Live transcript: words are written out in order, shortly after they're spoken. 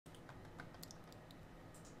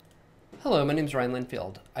Hello, my name is Ryan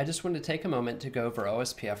Linfield. I just wanted to take a moment to go over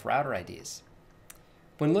OSPF Router IDs.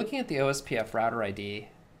 When looking at the OSPF Router ID,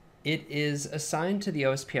 it is assigned to the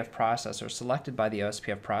OSPF process or selected by the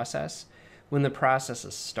OSPF process when the process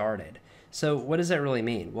is started. So what does that really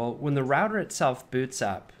mean? Well, when the router itself boots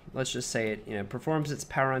up, let's just say it performs its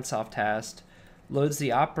power on self-test, loads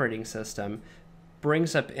the operating system,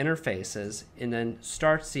 brings up interfaces, and then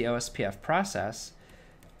starts the OSPF process,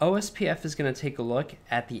 OSPF is going to take a look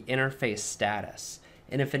at the interface status.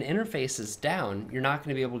 And if an interface is down, you're not going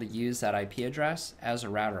to be able to use that IP address as a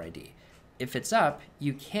router ID. If it's up,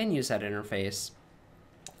 you can use that interface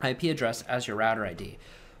IP address as your router ID.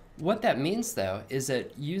 What that means, though, is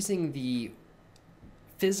that using the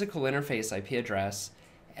physical interface IP address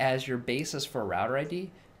as your basis for a router ID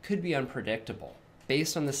could be unpredictable.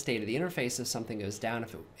 Based on the state of the interface, if something goes down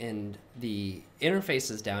and the interface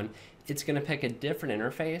is down, it's going to pick a different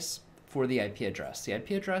interface for the IP address. The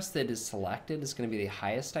IP address that is selected is going to be the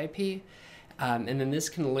highest IP, and then this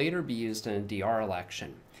can later be used in a DR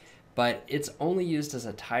election. But it's only used as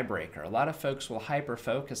a tiebreaker. A lot of folks will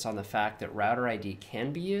hyper-focus on the fact that router ID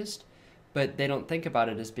can be used, but they don't think about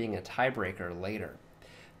it as being a tiebreaker later.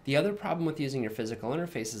 The other problem with using your physical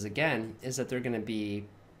interfaces, again, is that they're going to be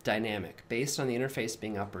dynamic. Based on the interface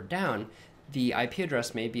being up or down, the IP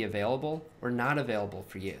address may be available or not available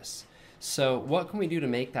for use. So what can we do to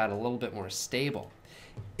make that a little bit more stable?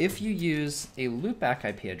 If you use a loopback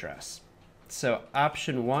IP address, so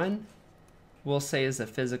option 1 we'll say is a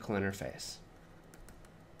physical interface.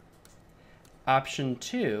 Option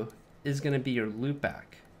 2 is going to be your loopback.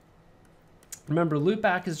 Remember,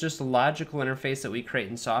 loopback is just a logical interface that we create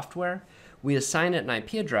in software. We assign it an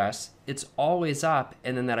IP address, it's always up,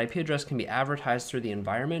 and then that IP address can be advertised through the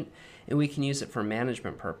environment, and we can use it for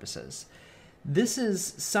management purposes. This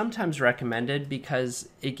is sometimes recommended because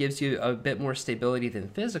it gives you a bit more stability than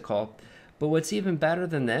physical, but what's even better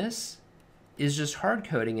than this is just hard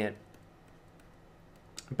coding it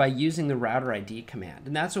by using the router ID command,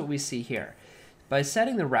 and that's what we see here. By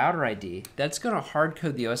setting the router ID, that's going to hard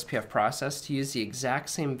code the OSPF process to use the exact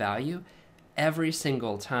same value every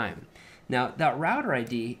single time. Now, that router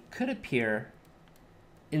ID could appear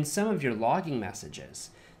in some of your logging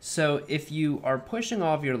messages. So if you are pushing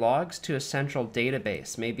all of your logs to a central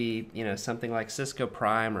database, maybe something like Cisco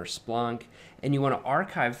Prime or Splunk, and you want to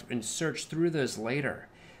archive and search through those later,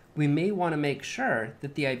 we may want to make sure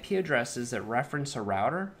that the IP addresses that reference a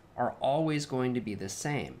router are always going to be the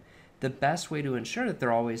same. The best way to ensure that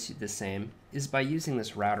they're always the same is by using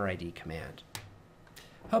this router ID command.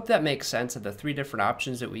 Hope that makes sense of the 3 different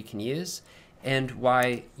options that we can use and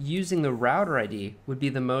why using the router ID would be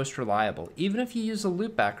the most reliable. Even if you use a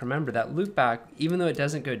loopback, remember that loopback, even though it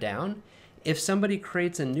doesn't go down, if somebody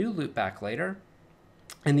creates a new loopback later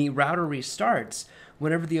and the router restarts,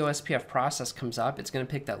 whenever the OSPF process comes up, it's going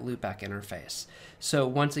to pick that loopback interface. So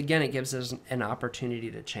once again, it gives us an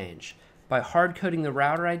opportunity to change. By hard coding the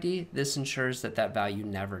router ID, this ensures that that value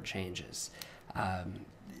never changes.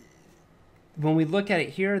 When we look at it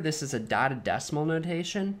here, this is a dotted decimal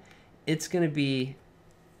notation. It's going to be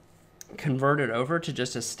converted over to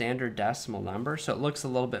just a standard decimal number, so it looks a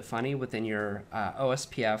little bit funny within your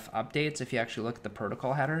OSPF updates if you actually look at the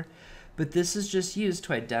protocol header. But this is just used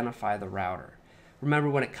to identify the router. Remember,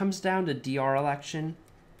 when it comes down to DR election,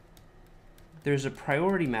 there's a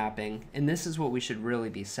priority mapping, and this is what we should really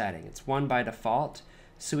be setting. It's 1 by default,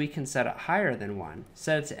 so we can set it higher than 1.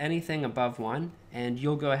 Set it to anything above 1, and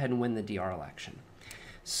you'll go ahead and win the DR election.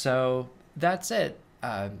 So that's it.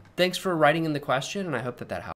 Thanks for writing in the question, and I hope that helped.